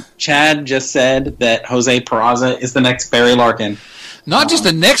 Chad just said that Jose Peraza is the next Barry Larkin. Not just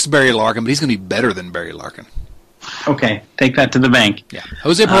the next Barry Larkin, but he's going to be better than Barry Larkin. Okay, take that to the bank. Yeah,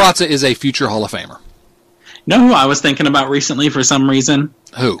 Jose Peraza is a future Hall of Famer. You know who I was thinking about recently for some reason?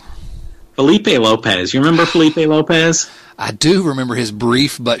 Who? Felipe Lopez. You remember Felipe Lopez? I do remember his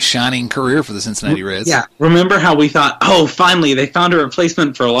brief but shining career for the Cincinnati Reds. Yeah, remember how we thought, oh, finally, they found a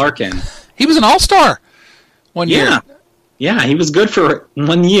replacement for Larkin. He was an all-star one year. Yeah, he was good for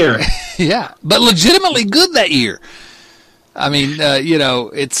 1 year. Yeah, but legitimately good that year. I mean,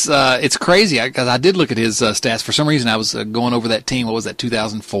 it's crazy because I did look at his stats. For some reason, I was going over that team. What was that,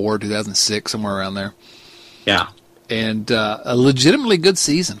 2004, 2006, somewhere around there. Yeah. And a legitimately good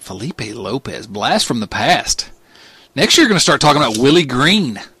season. Felipe Lopez, blast from the past. Next year, you're going to start talking about Willie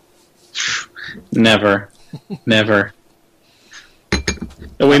Green. Never.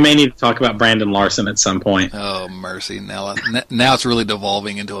 We may need to talk about Brandon Larson at some point. Oh, mercy. Now it's really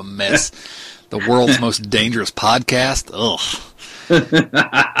devolving into a mess. The world's most dangerous podcast. Ugh.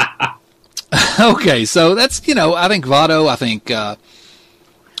 Okay, so that's, I think Votto, I think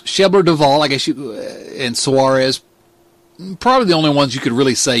Schebler, Duvall, I guess and Suarez, probably the only ones you could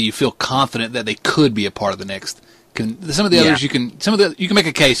really say you feel confident that they could be a part of the next. Some of the others you can make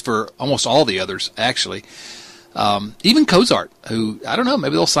a case for almost all the others, actually. Even Cozart, who, I don't know,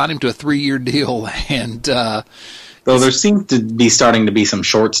 maybe they'll sign him to a 3-year deal. And though there seems to be starting to be some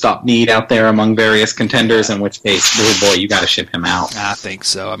shortstop need out there among various contenders, in which case, oh boy, you got to ship him out. I think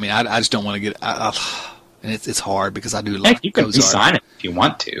so. I mean, I just don't want to get. And it's hard because I do like you can re-sign him if you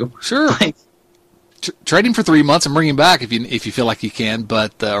want to. Sure. Trade him for 3 months and bring him back if you feel like you can,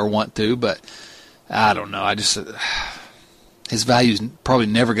 but or want to. But I don't know. I just his value is probably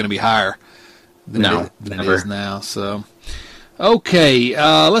never going to be higher than it is now. So, okay,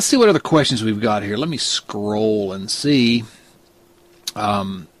 let's see what other questions we've got here. Let me scroll and see.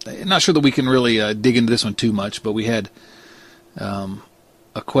 Not sure that we can really dig into this one too much, but we had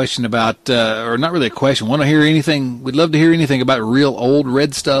a question about, or not really a question. Want to hear anything? We'd love to hear anything about real old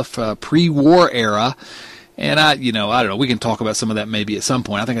Red stuff, pre-war era. And I don't know. We can talk about some of that maybe at some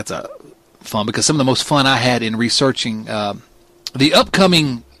point. I think that's fun because some of the most fun I had in researching the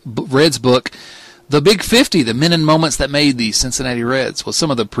upcoming Reds book, The Big 50, the men and moments that made the Cincinnati Reds, was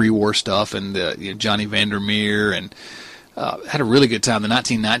some of the pre-war stuff, and Johnny Vandermeer, and had a really good time. The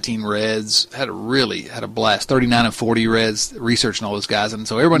 1919 Reds had a blast. 39 and 40 Reds, researching all those guys, and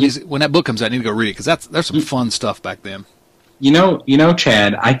so everyone needs, when that book comes out, need to go read it because there's some fun stuff back then.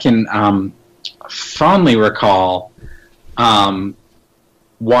 Chad, I can fondly recall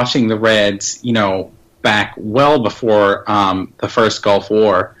watching the Reds, back well before the first Gulf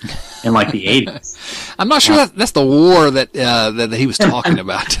War in like the 80s. I'm not sure that's the war that he was talking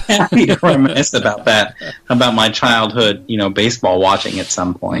about. Happy to reminisce about that, about my childhood, baseball watching at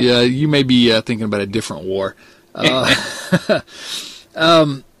some point. Yeah, you may be thinking about a different war.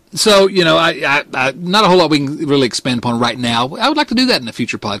 So, I not a whole lot we can really expand upon right now. I would like to do that in a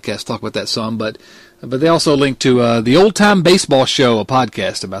future podcast, talk about that some, but they also link to the Old Time Baseball Show, a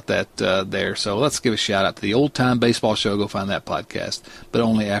podcast about that there. So let's give a shout out to the Old Time Baseball Show. Go find that podcast, but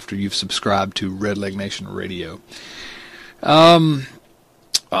only after you've subscribed to Red Leg Nation Radio. All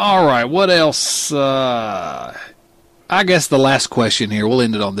right, what else? I guess the last question here. We'll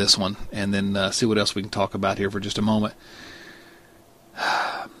end it on this one, and then see what else we can talk about here for just a moment.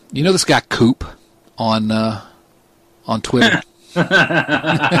 You know this guy Coop on Twitter.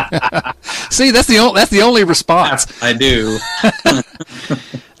 See, that's the only response. I do.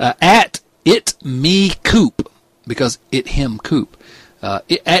 At it me Coop, because it him Coop. At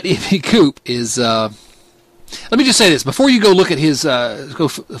it me Coop is. Let me just say this before you go look at his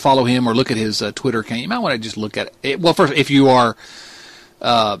follow him or look at his Twitter account. You might want to just look at it. Well, first, if you are.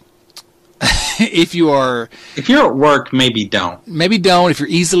 If you're at work, maybe don't. Maybe don't. If you're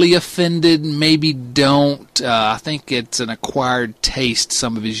easily offended, maybe don't. I think it's an acquired taste,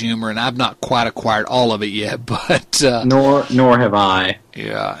 some of his humor, and I've not quite acquired all of it yet. But nor have I.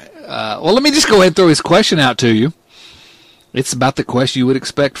 Yeah. Well, let me just go ahead and throw his question out to you. It's about the question you would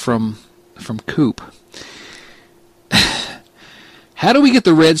expect from Coop. How do we get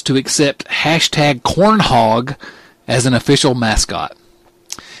the Reds to accept #Cornhog as an official mascot?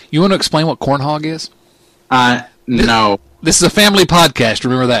 You want to explain what Cornhog is? No. This is a family podcast.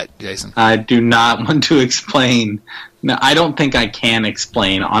 Remember that, Jason. I do not want to explain. No, I don't think I can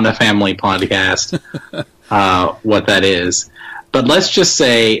explain on a family podcast what that is. But let's just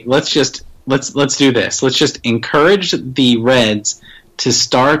say, let's do this. Let's just encourage the Reds to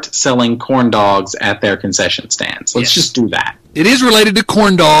start selling corn dogs at their concession stands. Let's just do that. It is related to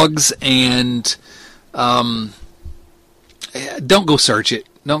corn dogs, and don't go search it.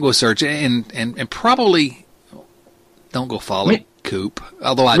 Don't go search it, and probably don't go follow Coop.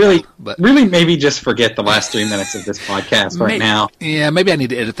 Although really, maybe just forget the last 3 minutes of this podcast now. Yeah, maybe I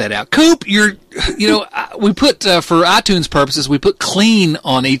need to edit that out. Coop, we put for iTunes purposes, we put clean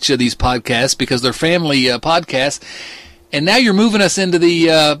on each of these podcasts because they're family podcasts, and now you're moving us into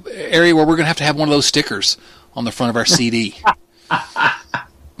the area where we're going to have one of those stickers on the front of our CD.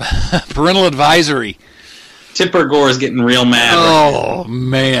 Parental advisory. Tipper Gore is getting real mad. Oh,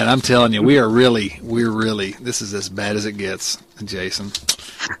 man, I'm telling you, we're really, this is as bad as it gets, Jason.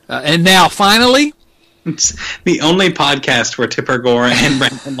 And now, finally... It's the only podcast where Tipper Gore and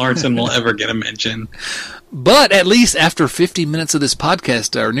Brandon Larson will ever get a mention. But at least after 50 minutes of this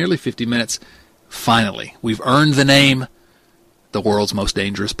podcast, or nearly 50 minutes, finally, we've earned the name the world's most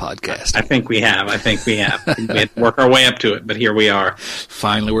dangerous podcast. I think we have. We had to work our way up to it, but here we are.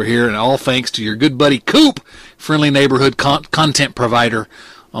 Finally, we're here, and all thanks to your good buddy Coop, friendly neighborhood content provider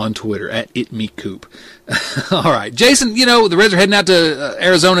on Twitter, at @itmecoop. All right, Jason, the Reds are heading out to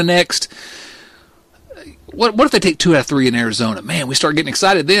Arizona next. What if they take 2 out of 3 in Arizona? Man, we start getting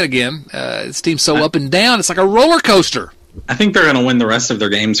excited then again. This team's so up and down. It's like a roller coaster. I think they're going to win the rest of their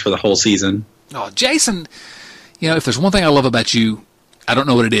games for the whole season. Oh, Jason, if there's one thing I love about you, I don't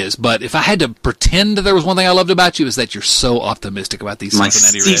know what it is, but if I had to pretend that there was one thing I loved about you, is that you're so optimistic about these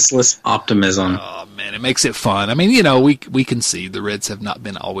Cincinnati Reds. My ceaseless optimism. Oh, man, it makes it fun. I mean, we concede the Reds have not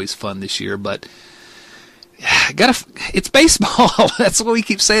been always fun this year, but it's baseball. That's what we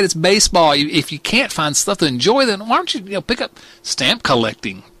keep saying. It's baseball. If you can't find stuff to enjoy, then why don't you pick up stamp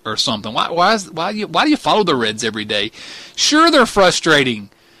collecting or something? Why do you follow the Reds every day? Sure, they're frustrating,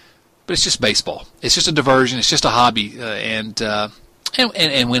 but it's just baseball. It's just a diversion. It's just a hobby, and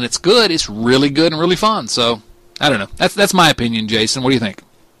when it's good, it's really good and really fun. So I don't know. That's my opinion, Jason. What do you think?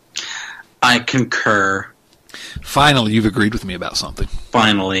 I concur. Finally, you've agreed with me about something.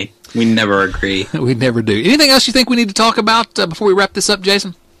 Finally. We never agree. We never do. Anything else you think we need to talk about before we wrap this up,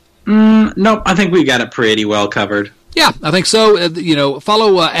 Jason? Nope. I think we got it pretty well covered. Yeah, I think so.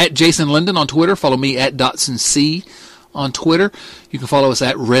 Follow at Jason Linden on Twitter. Follow me at DotsonC on Twitter. You can follow us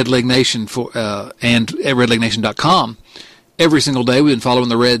at Red Leg Nation and at redlegnation.com. Every single day we've been following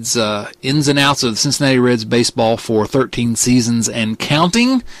the Reds' ins and outs of the Cincinnati Reds baseball for 13 seasons and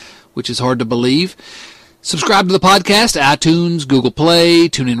counting, which is hard to believe. Subscribe to the podcast, iTunes, Google Play,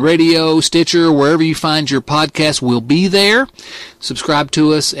 TuneIn Radio, Stitcher, wherever you find your podcast, we'll be there. Subscribe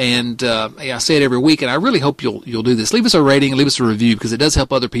to us, and I say it every week, and I really hope you'll do this. Leave us a rating, leave us a review, because it does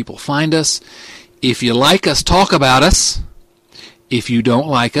help other people find us. If you like us, talk about us. If you don't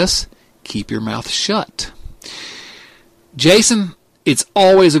like us, keep your mouth shut. Jason, it's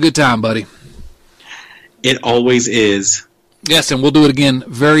always a good time, buddy. It always is. Yes, and we'll do it again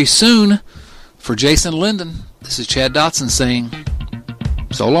very soon. For Jason Linden, this is Chad Dotson saying,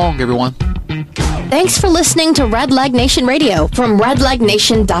 so long, everyone. Thanks for listening to Red Leg Nation Radio from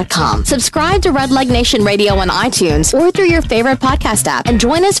redlegnation.com. Subscribe to Red Leg Nation Radio on iTunes or through your favorite podcast app, and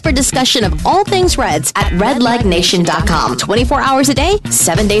join us for discussion of all things Reds at redlegnation.com. 24 hours a day,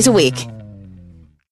 7 days a week.